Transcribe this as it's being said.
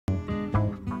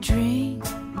Drink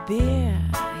beer,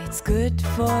 it's good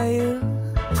for you.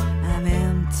 I'm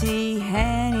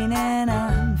empty-handed and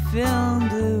I'm feeling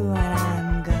blue, and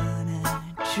I'm gonna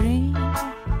drink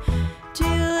till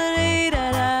the day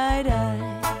that I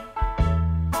die.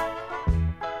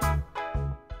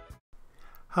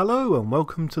 Hello and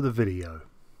welcome to the video.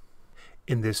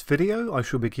 In this video I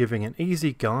shall be giving an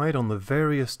easy guide on the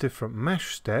various different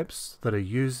mash steps that are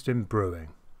used in brewing.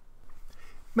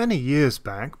 Many years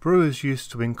back, brewers used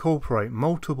to incorporate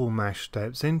multiple mash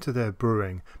steps into their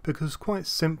brewing because quite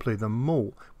simply the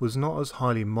malt was not as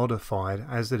highly modified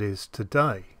as it is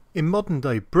today. In modern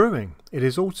day brewing, it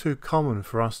is all too common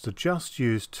for us to just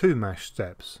use two mash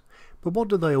steps. But what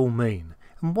do they all mean?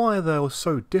 And why are they all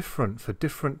so different for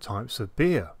different types of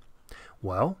beer?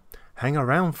 Well, hang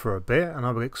around for a bit and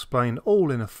I will explain all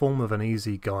in a form of an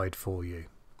easy guide for you.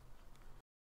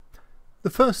 The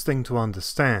first thing to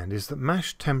understand is that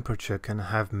mash temperature can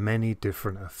have many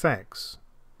different effects.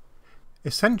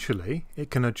 Essentially,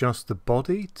 it can adjust the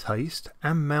body, taste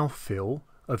and mouthfeel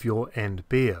of your end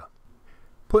beer.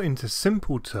 Put into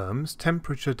simple terms,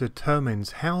 temperature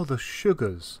determines how the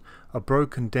sugars are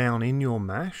broken down in your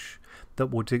mash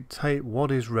that will dictate what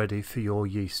is ready for your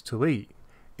yeast to eat.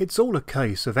 It's all a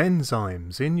case of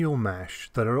enzymes in your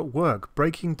mash that are at work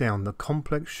breaking down the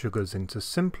complex sugars into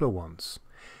simpler ones.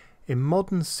 In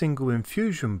modern single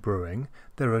infusion brewing,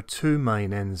 there are two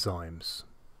main enzymes.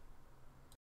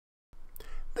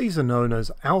 These are known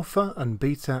as alpha and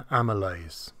beta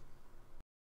amylase.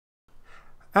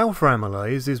 Alpha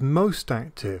amylase is most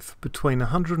active between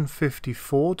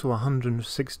 154 to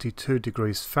 162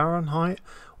 degrees Fahrenheit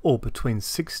or between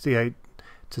 68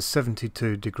 to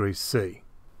 72 degrees C.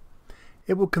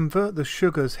 It will convert the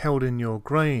sugars held in your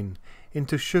grain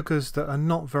into sugars that are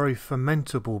not very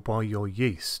fermentable by your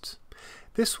yeast.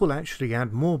 This will actually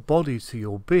add more body to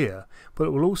your beer, but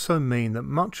it will also mean that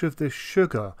much of this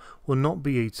sugar will not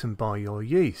be eaten by your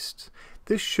yeast.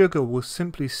 This sugar will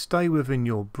simply stay within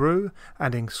your brew,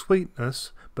 adding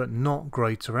sweetness but not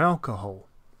greater alcohol.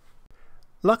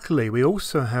 Luckily, we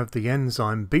also have the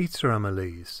enzyme beta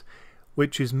amylase,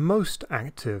 which is most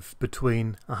active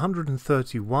between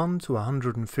 131 to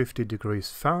 150 degrees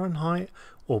Fahrenheit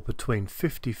or between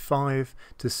 55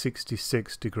 to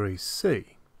 66 degrees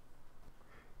C.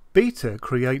 Beta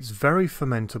creates very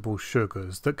fermentable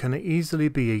sugars that can easily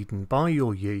be eaten by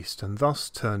your yeast and thus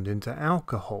turned into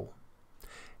alcohol.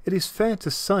 It is fair to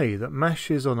say that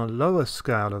mashes on a lower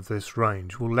scale of this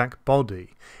range will lack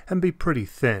body and be pretty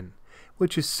thin,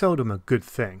 which is seldom a good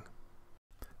thing.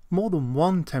 More than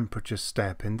one temperature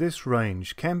step in this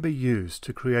range can be used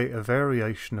to create a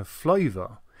variation of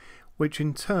flavour, which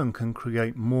in turn can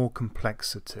create more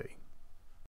complexity.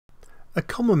 A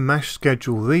common mash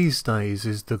schedule these days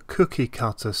is the cookie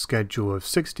cutter schedule of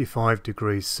 65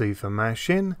 degrees C for mash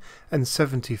in and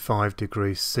 75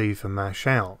 degrees C for mash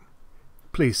out.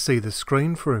 Please see the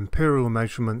screen for imperial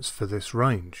measurements for this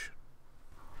range.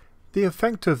 The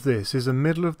effect of this is a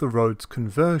middle of the road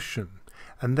conversion,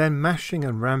 and then mashing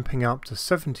and ramping up to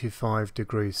 75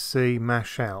 degrees C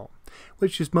mash out,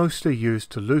 which is mostly used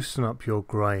to loosen up your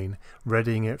grain,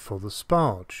 readying it for the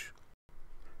sparge.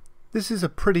 This is a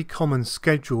pretty common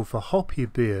schedule for hoppy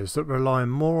beers that rely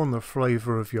more on the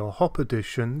flavour of your hop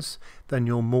additions than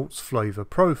your malt's flavour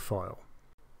profile.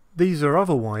 These are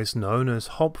otherwise known as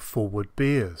hop-forward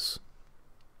beers.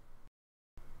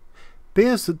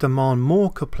 Beers that demand more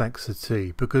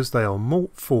complexity because they are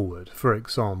malt-forward, for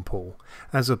example,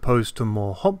 as opposed to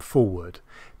more hop-forward,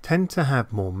 tend to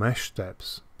have more mash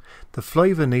steps. The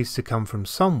flavour needs to come from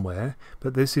somewhere,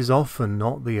 but this is often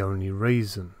not the only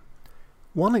reason.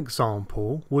 One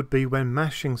example would be when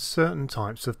mashing certain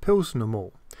types of Pilsner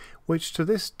malt, which to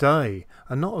this day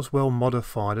are not as well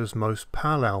modified as most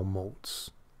pale ale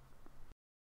malts.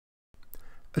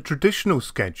 A traditional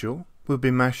schedule would be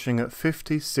mashing at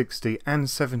 50, 60 and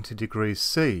 70 degrees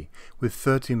C with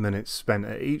 30 minutes spent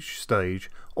at each stage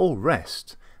or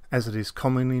rest, as it is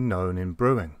commonly known in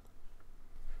brewing.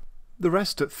 The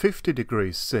rest at 50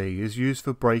 degrees C is used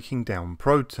for breaking down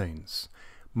proteins.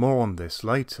 More on this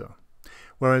later.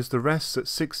 Whereas the rests at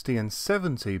 60 and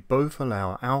 70 both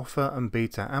allow alpha and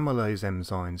beta amylase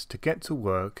enzymes to get to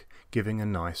work, giving a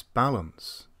nice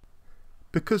balance.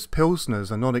 Because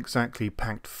pilsners are not exactly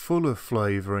packed full of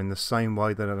flavour in the same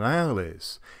way that an ale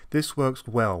is, this works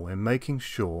well in making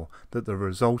sure that the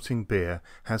resulting beer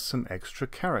has some extra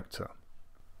character.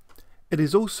 It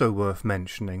is also worth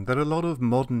mentioning that a lot of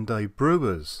modern day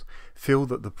brewers feel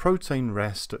that the protein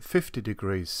rest at 50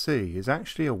 degrees C is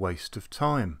actually a waste of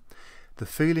time. The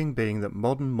feeling being that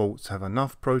modern malts have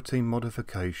enough protein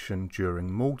modification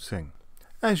during malting.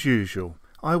 As usual,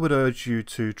 I would urge you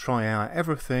to try out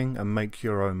everything and make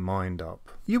your own mind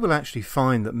up. You will actually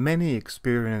find that many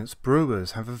experienced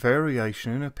brewers have a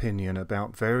variation in opinion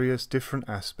about various different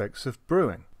aspects of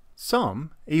brewing.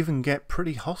 Some even get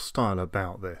pretty hostile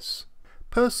about this.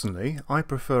 Personally, I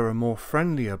prefer a more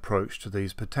friendly approach to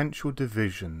these potential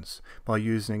divisions by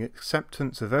using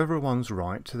acceptance of everyone's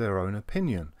right to their own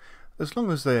opinion, as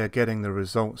long as they are getting the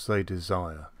results they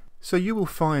desire. So you will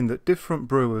find that different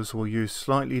brewers will use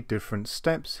slightly different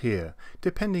steps here,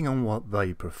 depending on what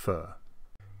they prefer.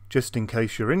 Just in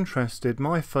case you're interested,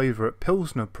 my favourite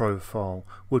Pilsner profile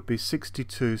would be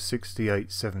 62,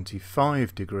 68,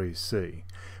 75 degrees C.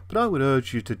 But I would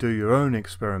urge you to do your own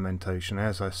experimentation,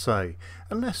 as I say,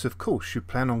 unless of course you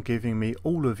plan on giving me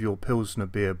all of your Pilsner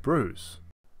beer brews.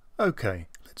 Okay,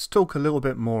 let's talk a little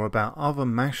bit more about other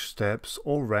mash steps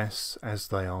or rests as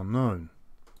they are known.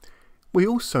 We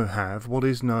also have what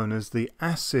is known as the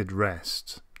acid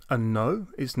rest, and no,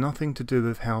 it's nothing to do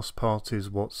with house parties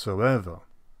whatsoever.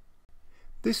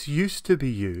 This used to be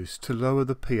used to lower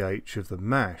the pH of the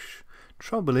mash.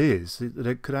 Trouble is that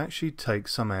it could actually take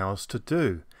some hours to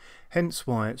do, hence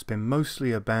why it's been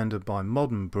mostly abandoned by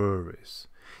modern breweries.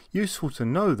 Useful to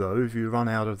know though if you run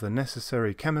out of the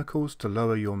necessary chemicals to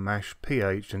lower your mash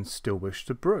pH and still wish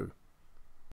to brew.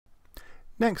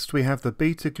 Next we have the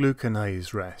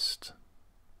beta-glucanase rest.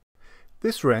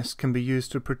 This rest can be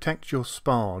used to protect your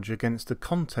sparge against the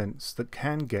contents that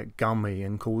can get gummy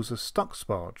and cause a stuck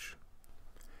sparge.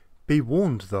 Be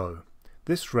warned though,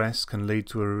 this rest can lead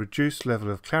to a reduced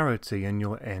level of clarity in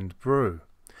your end brew,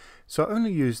 so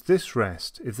only use this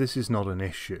rest if this is not an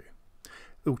issue.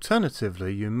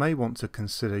 Alternatively, you may want to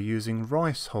consider using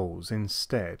rice hulls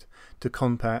instead to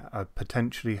combat a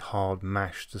potentially hard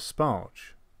mash to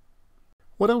sparge.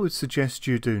 What I would suggest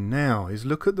you do now is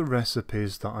look at the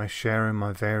recipes that I share in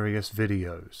my various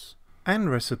videos,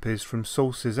 and recipes from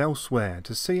sources elsewhere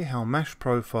to see how mash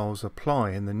profiles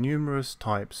apply in the numerous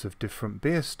types of different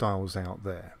beer styles out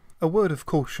there. A word of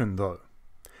caution though,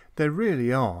 there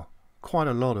really are quite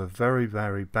a lot of very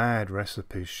bad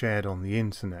recipes shared on the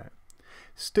internet.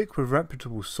 Stick with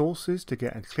reputable sources to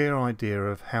get a clear idea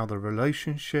of how the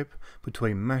relationship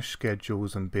between mash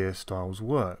schedules and beer styles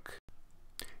work.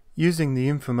 Using the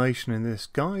information in this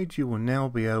guide, you will now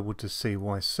be able to see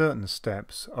why certain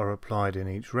steps are applied in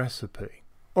each recipe.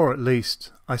 Or at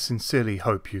least, I sincerely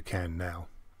hope you can now.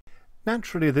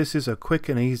 Naturally, this is a quick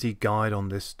and easy guide on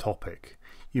this topic.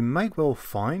 You may well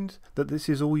find that this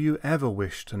is all you ever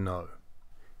wish to know.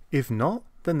 If not,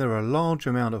 then there are a large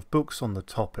amount of books on the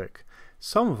topic,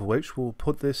 some of which will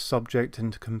put this subject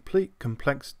into complete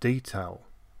complex detail.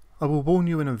 I will warn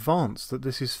you in advance that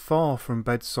this is far from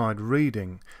bedside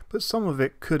reading, but some of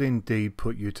it could indeed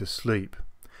put you to sleep.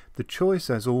 The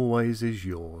choice, as always, is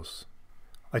yours.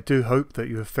 I do hope that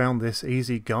you have found this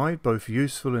easy guide both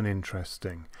useful and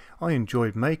interesting. I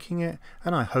enjoyed making it,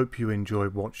 and I hope you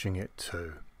enjoyed watching it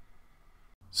too.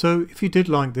 So if you did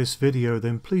like this video,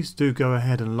 then please do go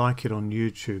ahead and like it on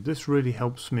YouTube. This really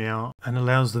helps me out and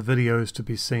allows the videos to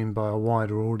be seen by a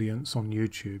wider audience on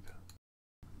YouTube.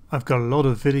 I've got a lot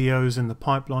of videos in the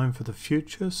pipeline for the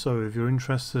future, so if you're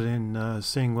interested in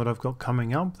seeing what I've got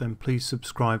coming up, then please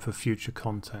subscribe for future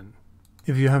content.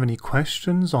 If you have any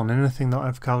questions on anything that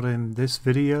I've covered in this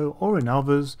video or in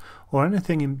others, or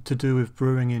anything to do with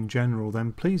brewing in general,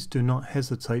 then please do not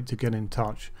hesitate to get in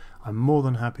touch. I'm more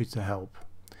than happy to help.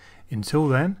 Until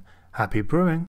then, happy brewing!